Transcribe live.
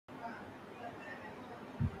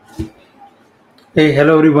Hey,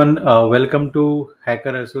 hello everyone. Welcome to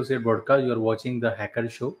Hacker Associate broadcast. You are watching the Hacker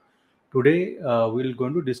Show. Today, we're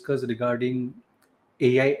going to discuss regarding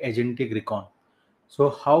AI agentic recon. So,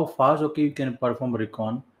 how fast you can perform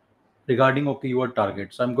recon regarding your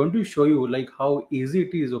target. So, I'm going to show you like how easy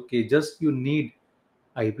it is. Just you need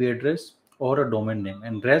IP address or a domain name,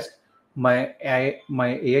 and rest my AI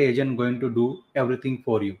agent going to do everything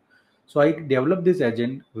for you. So I developed this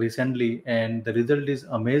agent recently, and the result is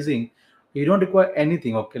amazing. You don't require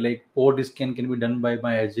anything. Like port scan can be done by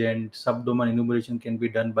my agent, subdomain enumeration can be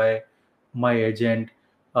done by my agent,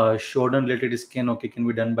 showdown related scan can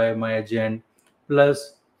be done by my agent,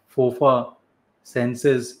 plus FOFA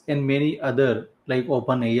senses and many other like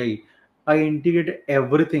OpenAI. I integrated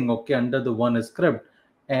everything under the one script,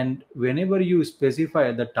 and whenever you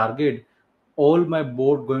specify the target, all my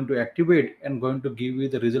board going to activate and going to give you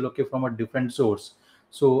the result from a different source.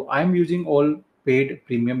 So I'm using all paid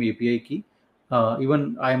premium API key.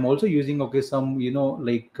 Even I'm also using some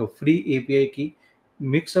like a free API key,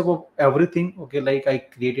 mix up of everything. Like I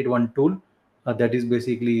created one tool that is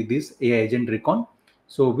basically this AI agent recon.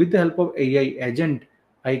 So with the help of AI agent,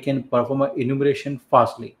 I can perform a enumeration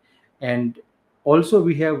fastly. And also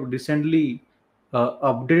we have recently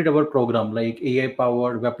updated our program like AI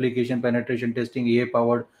powered web application penetration testing, AI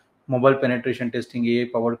powered mobile penetration testing, AI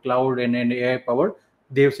powered cloud, and AI powered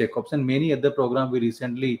DevSecOps, and many other programs we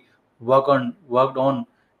recently worked on,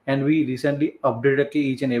 and we recently updated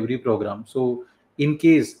each and every program. So in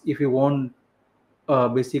case if you want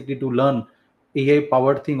basically to learn AI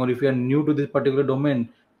powered thing, or if you are new to this particular domain,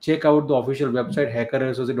 check out the official website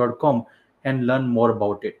hackerassociate.com and learn more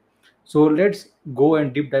about it. So let's go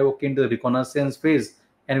and deep dive into the reconnaissance phase,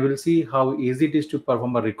 and we'll see how easy it is to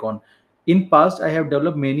perform a recon. In past, I have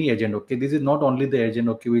developed many agent. This is not only the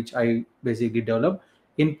agent which I basically developed.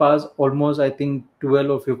 In past, almost I think 12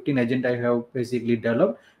 or 15 agent I have basically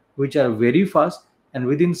developed, which are very fast and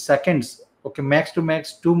within seconds. Max to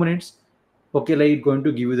max 2 minutes, like going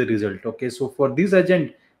to give you the result. So for this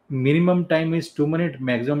agent, minimum time is 2 minutes,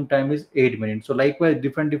 maximum time is 8 minutes. So likewise,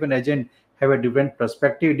 different agent have a different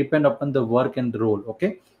perspective depend upon the work and the role.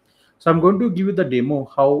 So I'm going to give you the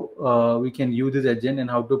demo how we can use this agent and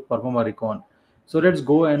how to perform a recon. So let's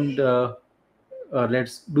go and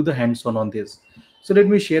let's do the hands-on on this. So let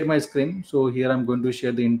me share my screen. So here I'm going to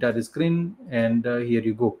share the entire screen, and here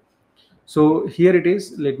you go. So here it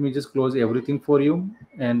is. Let me just close everything for you,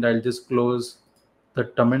 and I'll just close the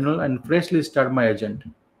terminal and freshly start my agent.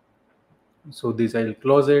 So this I'll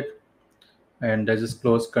close it, and I just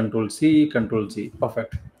close Control C, Control C.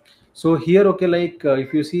 Perfect. So here, like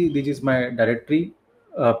if you see, this is my directory,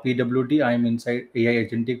 PWD. I am inside AI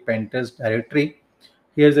Agentic Pentest directory.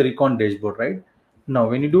 Here's the recon dashboard, right? Now,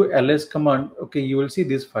 when you do ls command, you will see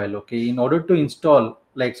this file. In order to install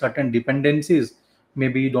like certain dependencies,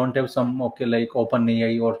 maybe you don't have some like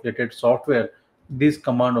OpenAI or related software. This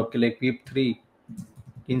command, like pip3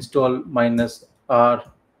 install minus r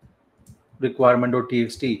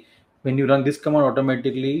requirement.txt. When you run this command,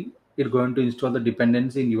 automatically it's going to install the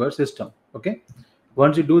dependency in your system.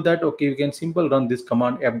 Once you do that, you can simple run this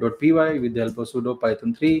command app.py with the help of sudo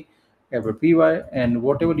python 3 app.py, and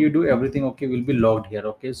whatever you do, everything will be logged here.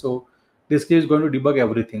 So this is going to debug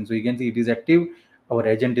everything. So you can see it is active, our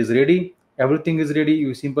agent is ready, everything is ready.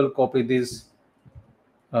 You simple copy this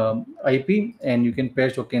IP, and you can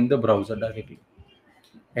paste in the browser directly,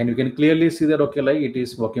 and you can clearly see that like it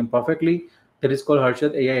is working perfectly. That is called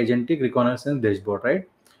Harshad AI agentic reconnaissance dashboard,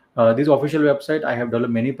 right? This official website, I have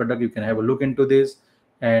developed many products. You can have a look into this,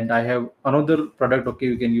 and I have another product.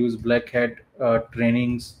 You can use black hat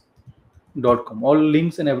trainings.com. All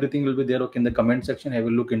links and everything will be there in the comment section. Have a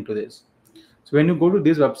look into this. So when you go to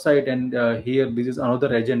this website, and here this is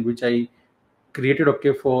another agent which I created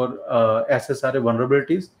for SSRA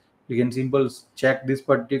vulnerabilities. You can simple check this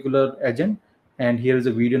particular agent, and here is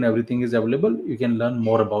a video and everything is available. You can learn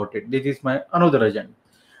more about it. This is my another agent.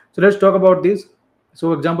 So let's talk about this.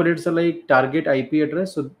 So example, it's a like target IP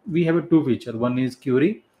address. So we have a two feature. One is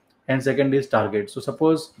query and second is target. So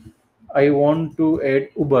suppose I want to add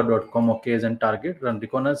uber.com as a target, run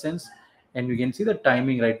reconnaissance, and you can see the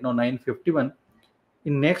timing right now 9:51.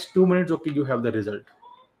 In next 2 minutes, you have the result.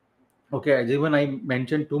 As even I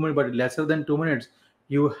mentioned 2 minutes, but lesser than 2 minutes,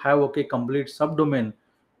 you have complete subdomain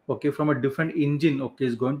from a different engine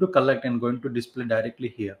is going to collect and going to display directly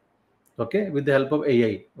here, with the help of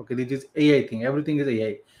AI. This is AI thing, everything is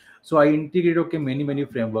AI. So I integrate many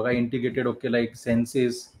framework. I integrated like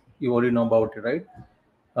senses, you already know about it, right?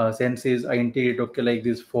 Senses I integrate like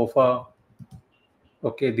this FOFA.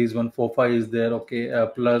 This one FOFA is there.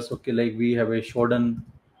 Plus like we have a showdown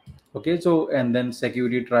Okay, so and then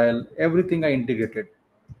security trial, everything I integrated.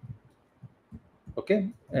 Okay,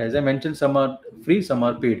 as I mentioned, some are free, some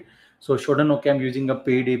are paid. So Shodan, okay, I'm using a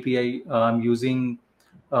paid API. I'm using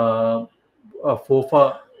a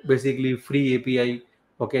FOFA, basically free API.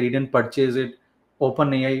 Okay, I didn't purchase it.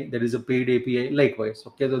 OpenAI, that is a paid API. Likewise,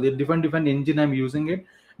 okay, so the different engine I'm using it,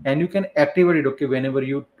 and you can activate it. Okay, whenever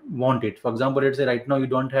you want it. For example, let's say right now you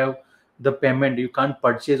don't have the payment, you can't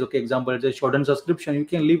purchase. Okay, example, let's say Shodan subscription, you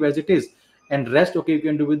can leave as it is, and rest, okay, you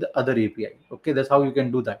can do with the other API. Okay, that's how you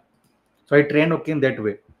can do that. So I trained, okay, in that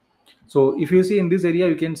way. So if you see in this area,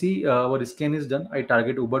 you can see our scan is done. I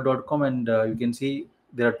target 𝗤𝗲𝗀.com, and you can see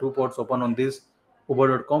there are two ports open on this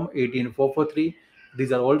𝗤𝗲𝗀com 18443.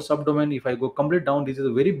 These are all subdomain. If I go complete down, this is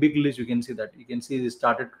a very big list. You can see that. You can see it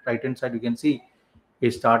started right hand side. You can see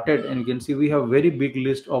it started, and you can see we have very big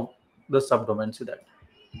list of the subdomains. See that.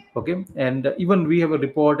 Okay, and even we have a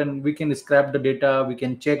report, and we can scrap the data. We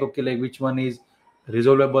can check, okay, like which one is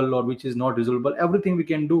resolvable or which is not resolvable. Everything we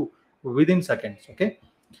can do within seconds. Okay,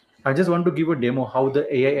 I just want to give a demo how the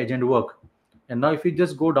AI agent work. And now if you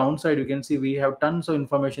just go downside, you can see we have tons of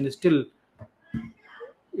information. Still,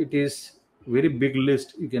 it is very big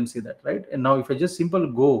list. You can see that, right? And now if I just simple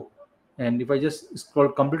go, and if I just scroll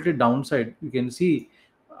completely downside, you can see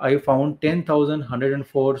I found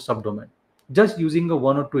 10,104 subdomain just using a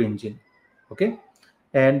one or two engine. Okay,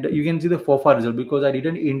 and you can see the FOFA result because I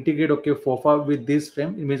didn't integrate, okay, FOFA with this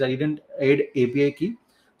frame. It means I didn't add API key.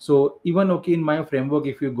 So even, okay, in my framework,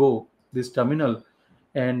 if you go this terminal,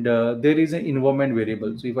 and there is an environment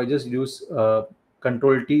variable. So if I just use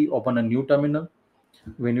Control T, open a new terminal,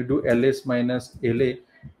 when you do ls minus la,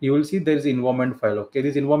 you will see there is environment file. Okay,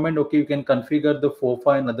 this environment, okay, you can configure the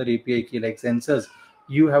FOFA and other API key like sensors.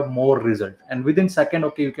 You have more result, and within second,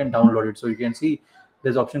 okay, you can download it. So you can see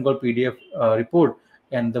there's option called PDF report,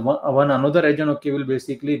 and the one another agent, okay, will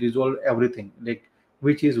basically resolve everything, like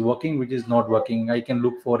which is working, which is not working. I can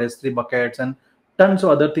look for S3 buckets and tons of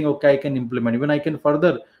other thing. Okay, I can implement. Even I can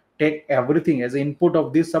further take everything as input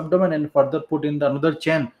of this subdomain and further put in the another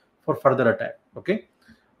chain for further attack. Okay,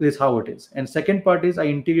 this is how it is. And second part is I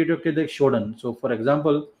integrate, okay, the Shodan. So for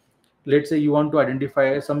example, let's say you want to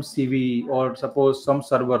identify some CV or suppose some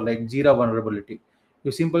server like Jira vulnerability.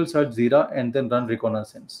 You simple search Jira and then run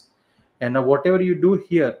reconnaissance. And now whatever you do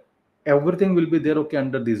here, everything will be there, okay,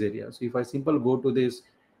 under this area. So if I simple go to this,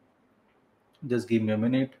 just give me a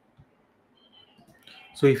minute.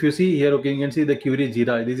 So if you see here, okay, you can see the query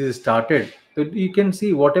Jira. This is started. So you can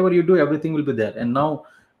see whatever you do, everything will be there. And now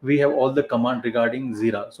we have all the command regarding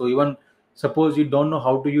Jira. So even suppose you don't know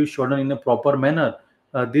how to use Shodan in a proper manner,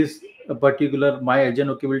 this particular my agent,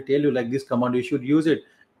 okay, will tell you like this command you should use it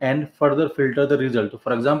and further filter the result.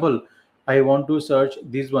 For example, I want to search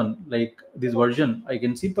this one, like this version. I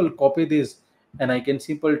can simple copy this and I can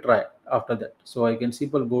simple try after that. So I can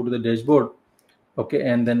simple go to the dashboard, okay,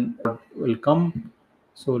 and then will come.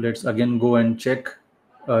 So let's again go and check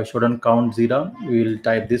Shodan count Jira. We will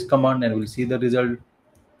type this command and we'll see the result.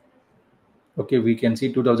 Okay, we can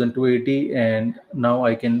see 2280, and now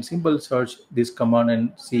I can simple search this command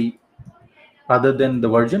and see rather than the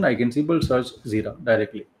version, I can simple search Jira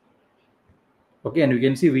directly. Okay, and you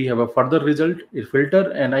can see we have a further result, it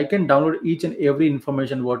filter, and I can download each and every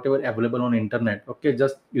information whatever available on internet. Okay,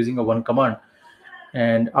 just using a one command.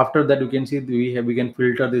 And after that, you can see we can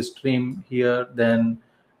filter the stream here. Then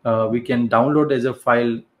we can download as a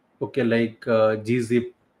file, okay, like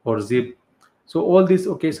gzip or zip. So all this,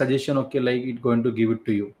 okay, suggestion, okay, like it going to give it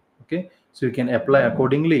to you. Okay, so you can apply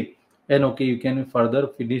accordingly, and okay, you can further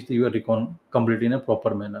finish your recon complete in a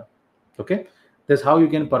proper manner. Okay, that's how you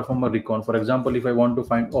can perform a recon. For example, if I want to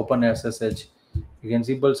find OpenSSH, you can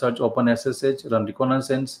simple search OpenSSH, run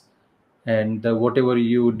reconnaissance, and whatever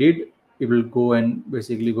you did, it will go and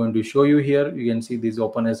basically going to show you here. You can see this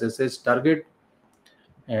OpenSSH target,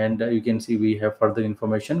 and you can see we have further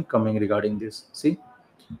information coming regarding this. See,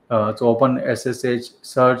 so OpenSSH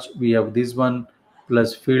search, we have this one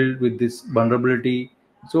plus field with this vulnerability.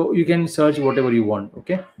 So you can search whatever you want.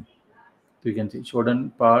 Okay, so you can see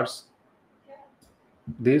Shodan parse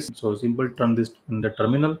this. So simple turn this in the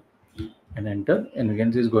terminal and enter, and you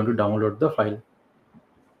can see it's going to download the file.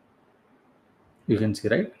 You can see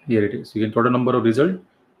right here it is. You can total number of result.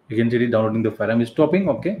 You can see it downloading the file. I'm stopping.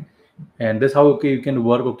 Okay, and that's how, okay, you can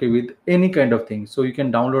work, okay, with any kind of thing. So you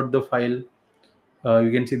can download the file.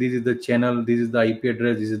 You can see this is the channel, this is the IP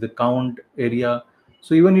address, this is the count area.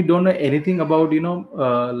 So even you don't know anything about,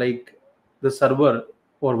 like the server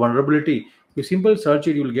or vulnerability, you simple search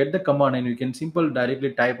it, you will get the command, and you can simple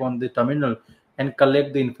directly type on the terminal and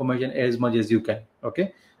collect the information as much as you can.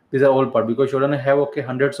 Okay, these are all part because you don't have, okay,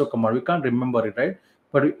 hundreds of command, we can't remember it, right?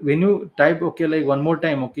 But when you type okay like one more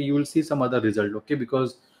time, okay, you will see some other result, okay,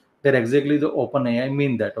 because they're exactly the open AI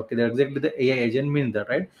mean that, okay, they're exactly the AI agent means that,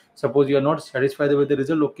 right? Suppose you are not satisfied with the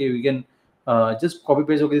result, okay, we can just copy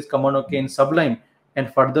paste okay this command okay in Sublime,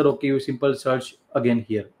 and further okay you simple search again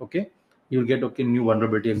here, okay, you'll get okay new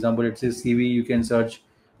vulnerability. Example, it says CV, you can search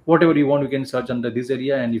whatever you want, you can search under this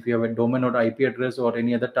area, and if you have a domain or IP address or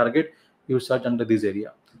any other target, you search under this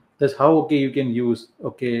area. That's how okay you can use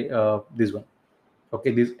okay this one,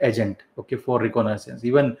 okay, this agent, okay, for reconnaissance.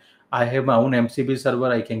 Even I have my own MCP server,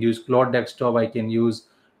 I can use Cloud Desktop, I can use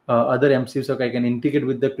other MCPs, okay, I can integrate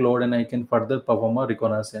with the cloud and I can further perform a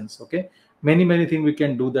reconnaissance, okay. Many things we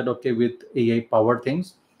can do that, okay, with AI powered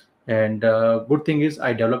things. And good thing is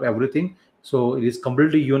I develop everything, so it is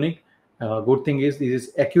completely unique. Good thing is this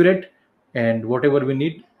is accurate, and whatever we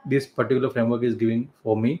need, this particular framework is giving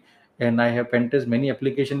for me. And I have pen test many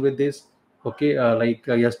application with this, okay,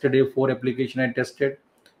 yesterday 4 application I tested,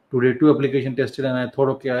 today 2 application tested, and I thought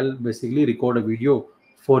okay I'll basically record a video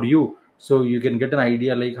for you so you can get an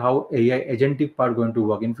idea like how AI agentic part going to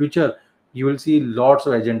work in future. You will see lots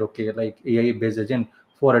of agent, okay, like AI based agent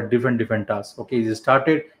for a different tasks, okay. It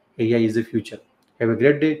started, AI is the future. Have a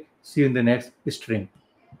great day, see you in the next stream.